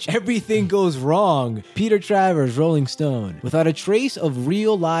in which everything goes wrong. Peter Travers, Rolling Stone. Without a trace of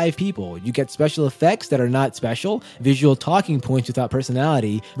real live people, you get special effects that are not special, visual talking points without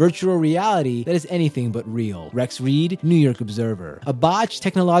personality, virtual reality that is anything but real. Rex Reed, New York Observer. A botched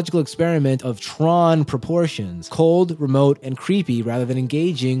technological experiment of Tron proportions. Cold, remote, and creepy rather than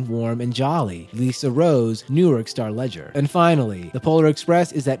engaging, warm, and jolly. Lisa Rose, Newark Star Ledger. And finally, the Polar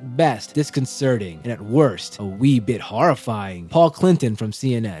Express is at best disconcerting and at worst a wee bit horrifying. Paul Clinton from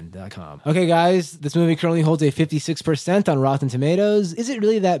CNN.com. Okay, guys, this movie currently holds a 56% on Rotten Tomatoes. Is it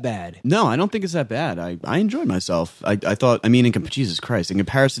really that bad? No, I don't think it's that bad. I enjoyed myself. I thought, I mean, Jesus Christ, in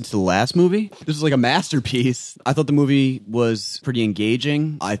comparison to the last movie, this was like a masterpiece. I thought the movie was pretty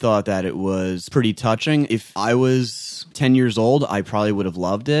engaging. I thought that it was pretty touching. If I was 10 years old, I probably would have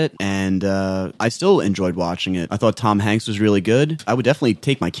loved it. And I still enjoyed watching it. I thought Tom Hanks was really good. I would definitely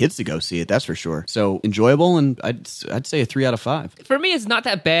take my kids to go see it, that's for sure. So enjoyable, and I'd I'd say a 3 out of 5. For me, it's not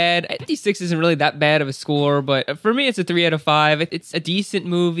that bad. 56 isn't really that bad of a score, but for me, it's a 3 out of 5. It's a decent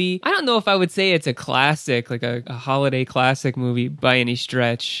movie. I don't know if I would say it's a classic, like a holiday classic movie by any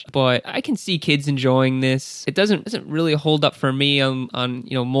stretch, but I can see kids enjoying this. It doesn't really hold up for me on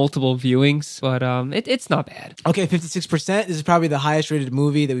multiple viewings, but it's not bad. Okay, 56%. This is probably the highest rated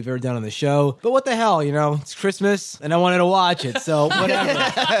movie that we've ever done on the show. But what the hell, it's Christmas and I wanted to watch it, so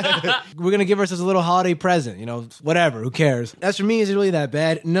whatever. We're gonna give ourselves a little holiday present, whatever, who cares? As for me, is it really that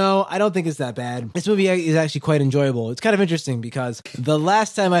bad? No, I don't think it's that bad. This movie is actually quite enjoyable. It's kind of interesting because the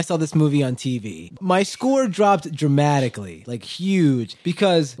last time I saw this movie on TV, my score dropped dramatically, like huge,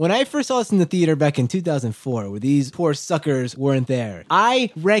 because when I first saw this in the theater back in 2004, where these poor suckers weren't there,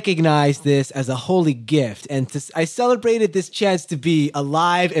 I recognized this as a holy gift, and I celebrated this chance to be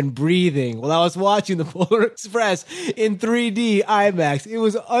alive and breathing while I was watching the Polar Express in 3D IMAX. It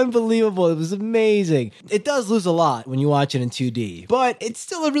was unbelievable. It was amazing. It does lose a lot when you watch it in 2D, but it's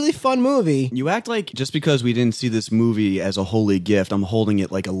still a really fun movie. You act like just because we didn't see this movie as a holy gift, I'm holding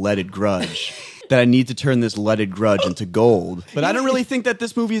it like a leaded grudge. That I need to turn this leaded grudge into gold. But I don't really think that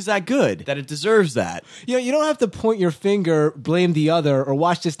this movie is that good, that it deserves that. You don't have to point your finger, blame the other, or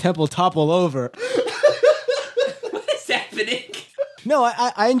watch this temple topple over. What is happening? No,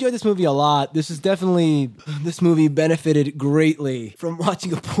 I enjoyed this movie a lot. This movie benefited greatly from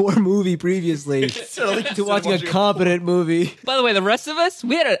watching a poor movie previously to watching a competent movie. By the way, the rest of us,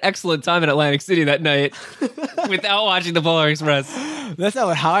 we had an excellent time in Atlantic City that night without watching the Polar Express. That's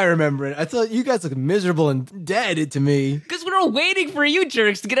not how I remember it. I thought you guys look miserable and dead to me. Because we were waiting for you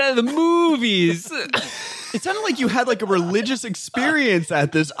jerks to get out of the movies. It sounded like you had like a religious experience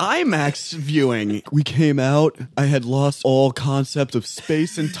at this IMAX viewing. We came out, I had lost all concept of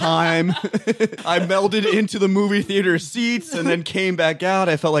space and time. I melded into the movie theater seats and then came back out.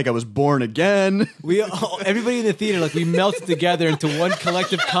 I felt like I was born again. Everybody in the theater, we melted together into one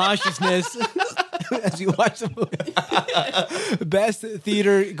collective consciousness. As we watch the movie. Best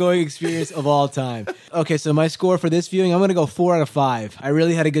theater going experience of all time. Okay, so my score for this viewing, I'm going to go 4 out of 5. I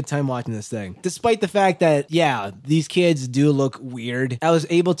really had a good time watching this thing. Despite the fact that, these kids do look weird, I was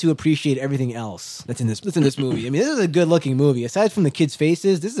able to appreciate everything else that's in this movie. I mean, this is a good looking movie. Aside from the kids'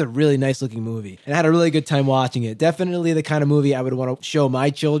 faces, this is a really nice looking movie. And I had a really good time watching it. Definitely the kind of movie I would want to show my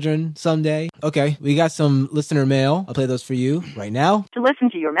children someday. Okay, we got some listener mail. I'll play those for you right now. To listen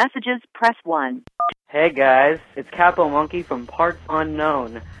to your messages, press 1. Hey guys, it's Capo Monkey from Parts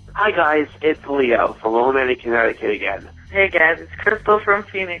Unknown. Hi guys, it's Leo from Willamette, Connecticut again. Hey guys, it's Crystal from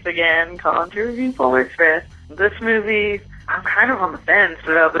Phoenix again, calling to review Polar Express. This movie, I'm kind of on the fence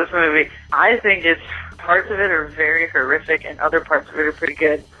about this movie. I think parts of it are very horrific and other parts of it are pretty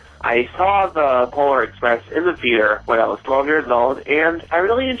good. I saw the Polar Express in the theater when I was 12 years old, and I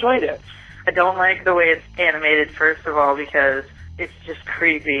really enjoyed it. I don't like the way it's animated, first of all, because it's just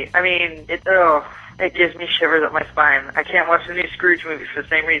creepy. I mean, it gives me shivers up my spine. I can't watch the new Scrooge movies for the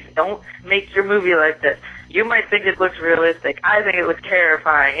same reason. Don't make your movie like this. You might think it looks realistic. I think it looks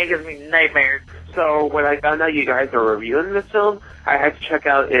terrifying. It gives me nightmares. So when I found out you guys are reviewing this film, I had to check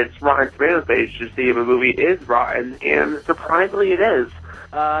out its Rotten Tomatoes page to see if a movie is rotten, and surprisingly it is.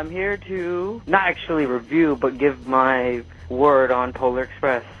 I'm here to not actually review, but give my word on Polar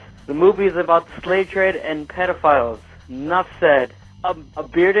Express. The movie is about the slave trade and pedophiles. Enough said. A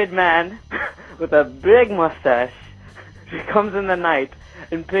bearded man with a big mustache comes in the night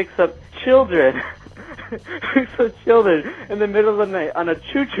and picks up children in the middle of the night on a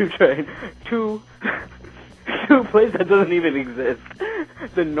choo-choo train to a place that doesn't even exist,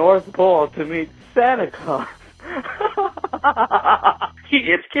 the North Pole, to meet Santa Claus. He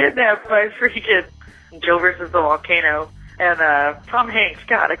gets kidnapped by freaking Joe versus the Volcano. And Tom Hanks,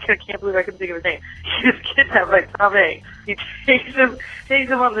 God, I can't believe I couldn't think of his name. He was kidnapped by Tom Hanks. He takes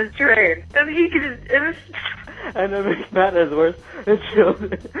him on this train, and he can just... And to make matters worse, the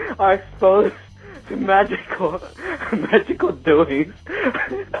children are exposed to magical doings.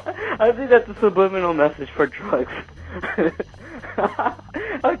 I think that's a subliminal message for drugs.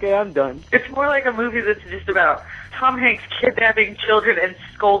 Okay, I'm done. It's more like a movie that's just about Tom Hanks kidnapping children and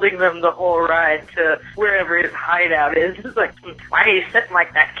scolding them the whole ride to wherever his hideout is. It's like, why are you sitting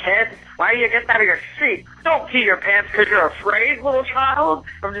like that, kid? Why are you getting out of your seat? Don't pee your pants because you're afraid, little child.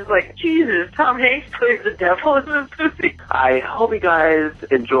 I'm just like, Jesus, Tom Hanks plays the devil in this movie. I hope you guys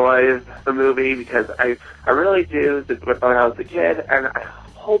enjoy the movie because I really do since when I was a kid, and I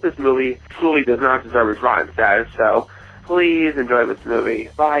hope this movie truly does not deserve its rotten status, so please enjoy this movie.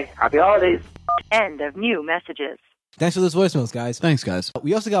 Bye. Happy holidays. End of new messages. Thanks for those voicemails, guys. Thanks, guys.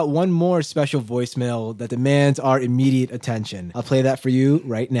 We also got one more special voicemail that demands our immediate attention. I'll play that for you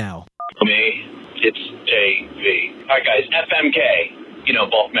right now. Me, it's AV. right, guys. FMK. You know,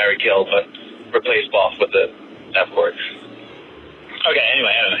 both marry, kill, but replace both with the F word. Okay,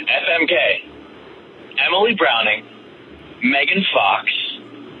 anyway. FMK. Emily Browning, Megan Fox,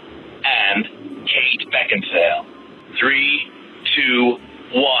 and Kate Beckinsale. 3, 2,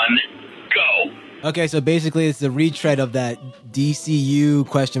 1, go. Okay, so basically it's the retread of that DCU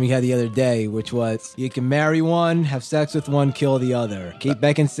question we had the other day, which was you can marry one, have sex with one, kill the other. Kate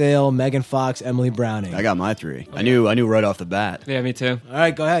Beckinsale, Megan Fox, Emily Browning. I got my 3. I knew right off the bat. Yeah, me too. All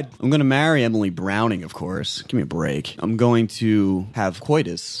right, go ahead. I'm going to marry Emily Browning, of course. Give me a break. I'm going to have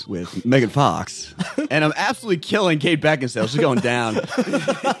coitus with Megan Fox. And I'm absolutely killing Kate Beckinsale. She's going down.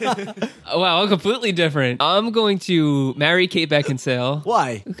 Wow, I'm completely different. I'm going to marry Kate Beckinsale.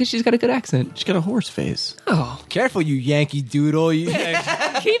 Why? Because she's got a good accent. She's got a horse face. Oh. Careful, you Yankee Doodle.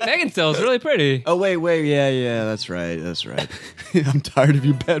 Yeah, Kate Beckinsale is really pretty. Oh, wait. Yeah, that's right. I'm tired of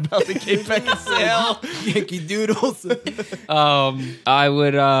you bad-mouthing Kate Beckinsale. Yankee Doodles.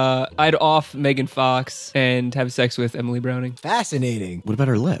 I'd off Megan Fox and have sex with Emily Browning. Fascinating. What about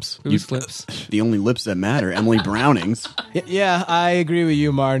her lips? Whose lips? The only lips that matter, Emily Browning's. Yeah, I agree with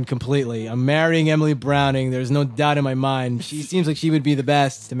you, Martin, completely. I'm marrying Emily Browning. There's no doubt in my mind. She seems like she would be the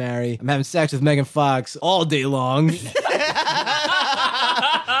best to marry. I'm having sex with Megan Fox all day long.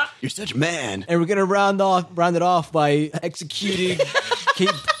 You're such a man. And we're gonna round it off by executing Kate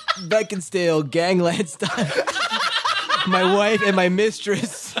Beckinsale gangland style. My wife and my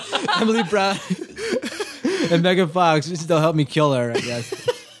mistress, Emily Brown and Megan Fox. This will help me kill her, I guess.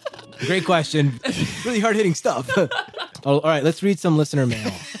 Great question. Really hard-hitting stuff. All right, let's read some listener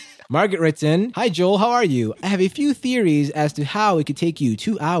mail. Margaret writes in, Hi Joel, how are you? I have a few theories as to how it could take you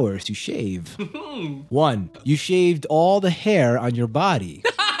 2 hours to shave. 1. You shaved all the hair on your body.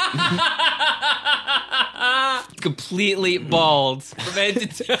 Completely bald from head to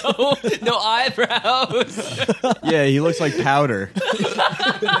toe. No eyebrows. Yeah, he looks like powder.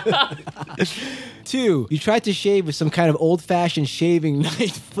 2. You tried to shave with some kind of old-fashioned shaving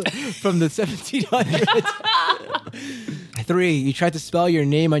knife from the 1700s. 3. You tried to spell your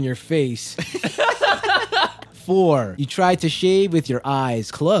name on your face. 4. You tried to shave with your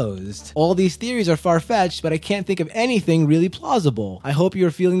eyes closed. All these theories are far-fetched, but I can't think of anything really plausible. I hope you're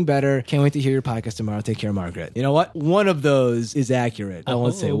feeling better. Can't wait to hear your podcast tomorrow. Take care, Margaret. You know what? One of those is accurate. I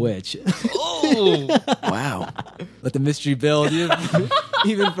won't say which. Oh. Wow. Let the mystery build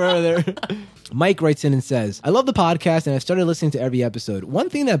even further. Mike writes in and says, I love the podcast and I've started listening to every episode. One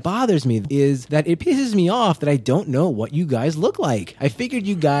thing that bothers me is that it pisses me off that I don't know what you guys look like. I figured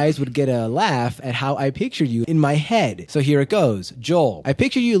you guys would get a laugh at how I pictured you in my head. So here it goes. Joel, I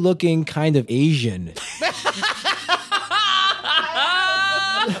picture you looking kind of Asian.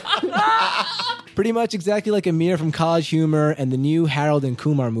 Pretty much exactly like Amir from College Humor and the new Harold and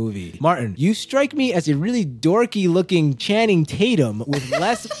Kumar movie. Martin, you strike me as a really dorky looking Channing Tatum with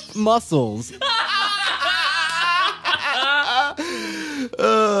less muscles.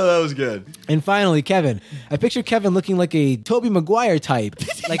 Oh, that was good. And finally, Kevin. I picture Kevin looking like a Tobey Maguire type,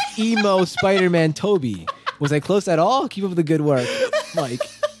 like emo Spider-Man Tobey. Was I close at all? Keep up the good work, Mike.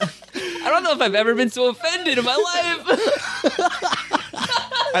 I don't know if I've ever been so offended in my life.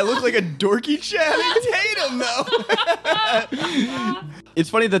 I look like a dorky Channing Tatum, though. It's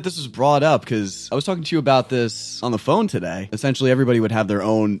funny that this was brought up because I was talking to you about this on the phone today. Essentially, everybody would have their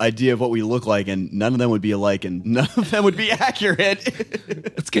own idea of what we look like, and none of them would be alike, and none of them would be accurate.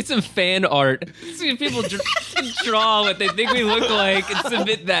 Let's get some fan art. Let's see if people draw what they think we look like and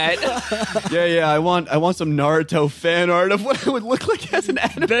submit that. Yeah. I want some Naruto fan art of what I would look like as an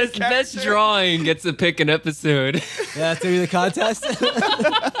anime character. Best drawing gets to pick an episode. Yeah, that's gonna be the contest.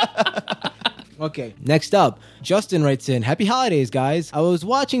 Okay, next up, Justin writes in, Happy holidays, guys. I was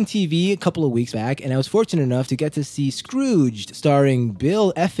watching TV a couple of weeks back, and I was fortunate enough to get to see Scrooged, starring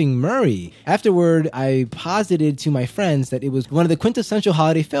Bill effing Murray. Afterward, I posited to my friends that it was one of the quintessential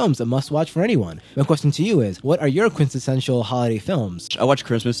holiday films, a must-watch for anyone. My question to you is, what are your quintessential holiday films? I watch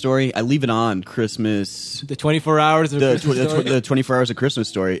Christmas Story. I leave it on Christmas. The 24 hours of Christmas Story? The 24 hours of Christmas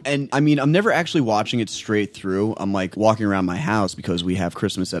Story. And I mean, I'm never actually watching it straight through. I'm like walking around my house because we have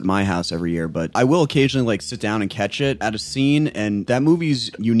Christmas at my house every year, but I will occasionally like sit down and catch it at a scene, and that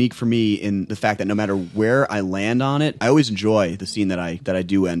movie's unique for me in the fact that no matter where I land on it, I always enjoy the scene that I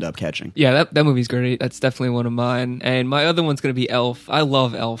do end up catching. Yeah, that movie's great. That's definitely one of mine. And my other one's going to be Elf. I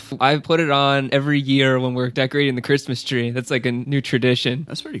love Elf. I put it on every year when we're decorating the Christmas tree. That's like a new tradition.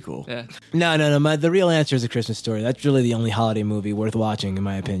 That's pretty cool. Yeah. No. The real answer is A Christmas Story. That's really the only holiday movie worth watching, in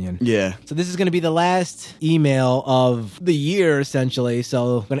my opinion. Yeah. So this is going to be the last email of the year, essentially.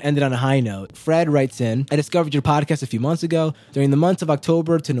 So I'm going to end it on a high note. Fred writes in, I discovered your podcast a few months ago. During the months of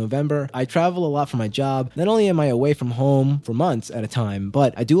October to November, I travel a lot for my job. Not only am I away from home for months at a time,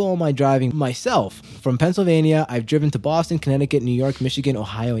 but I do all my driving myself. From Pennsylvania, I've driven to Boston, Connecticut, New York, Michigan,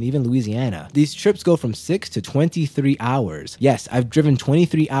 Ohio, and even Louisiana. These trips go from 6 to 23 hours. Yes, I've driven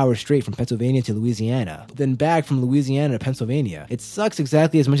 23 hours straight from Pennsylvania to Louisiana, then back from Louisiana to Pennsylvania. It sucks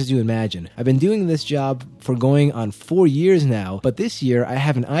exactly as much as you imagine. I've been doing this job for going on 4 years now, but this year I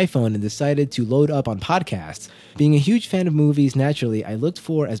have an iPhone and decided to load up on podcasts. Being a huge fan of movies, naturally, I looked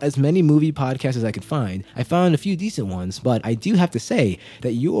for as many movie podcasts as I could find. I found a few decent ones, but I do have to say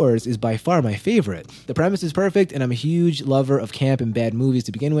that yours is by far my favorite. The premise is perfect, and I'm a huge lover of camp and bad movies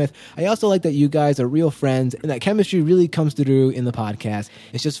to begin with. I also like that you guys are real friends, and that chemistry really comes through in the podcast.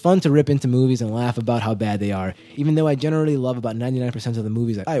 It's just fun to rip into movies and laugh about how bad they are, even though I generally love about 99% of the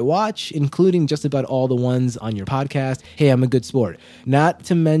movies I watch, including just about all the ones on your podcast. Hey, I'm a good sport. Not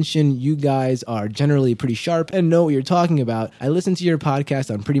to mention, you guys are generally pretty sharp and know what you're talking about. I listened to your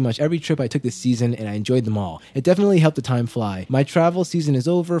podcast on pretty much every trip I took this season, and I enjoyed them all. It definitely helped the time fly. My travel season is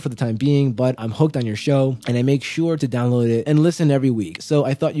over for the time being, but I'm hooked on your show, and I make sure to download it and listen every week. So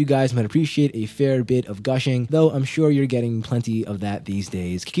I thought you guys might appreciate a fair bit of gushing, though I'm sure you're getting plenty of that these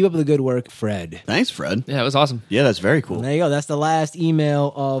days. Keep up the good work, Fred. Thanks, Fred. Yeah, it was awesome. Yeah, that's very cool. There you go. That's the last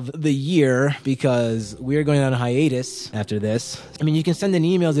email of the year because we're going on a hiatus after this. I mean, you can send in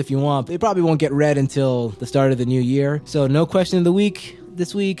emails if you want. They probably won't get read until the start of the new year. So no question of the week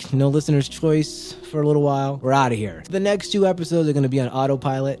this week. No listener's choice for a little while. We're out of here. The next 2 episodes are going to be on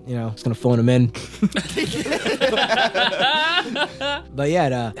autopilot. You know, just going to phone them in. But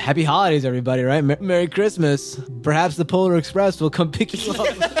yeah, happy holidays, everybody, right? Merry Christmas. Perhaps the Polar Express will come pick you up.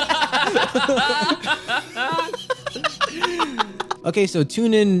 Okay, so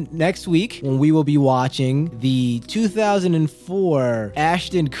tune in next week when we will be watching the 2004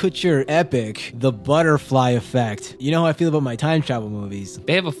 Ashton Kutcher epic, The Butterfly Effect. You know how I feel about my time travel movies.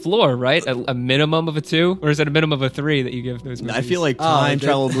 They have a floor, right? A minimum of a 2? Or is it a minimum of a 3 that you give those movies? I feel like time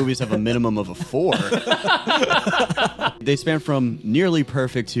travel movies have a minimum of a 4. They span from nearly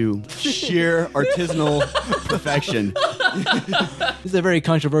perfect to sheer artisanal perfection. This is a very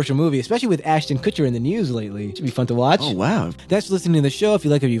controversial movie, especially with Ashton Kutcher in the news lately. It should be fun to watch. Oh, wow. Thanks for listening to the show. If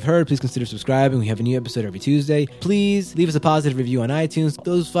you like what you've heard, please consider subscribing. We have a new episode every Tuesday. Please leave us a positive review on iTunes.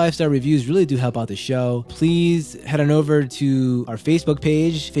 Those 5-star reviews really do help out the show. Please head on over to our Facebook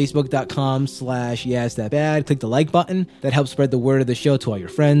page, facebook.com/yeahitsthatbad. Click the like button. That helps spread the word of the show to all your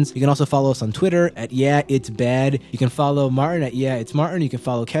friends. You can also follow us on Twitter at yeahitsbad. You can follow Martin at yeahitsmartin. You can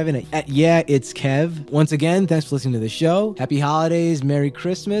follow Kevin at yeahitskev. Once again, thanks for listening to the show. Happy holidays. Merry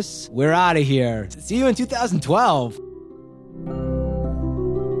Christmas. We're out of here. See you in 2012.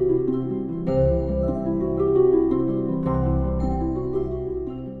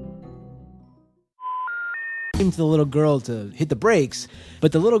 To the little girl to hit the brakes,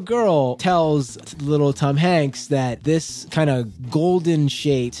 but the little girl tells little Tom Hanks that this kind of golden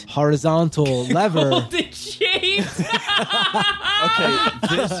shaped horizontal lever. Golden shaped. Okay,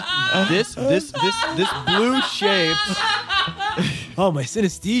 this blue shaped. Oh, my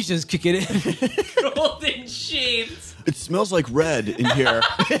synesthesia's kicking in. Golden shaped. It smells like red in here.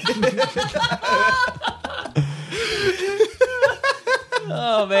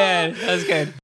 Oh man, that was good.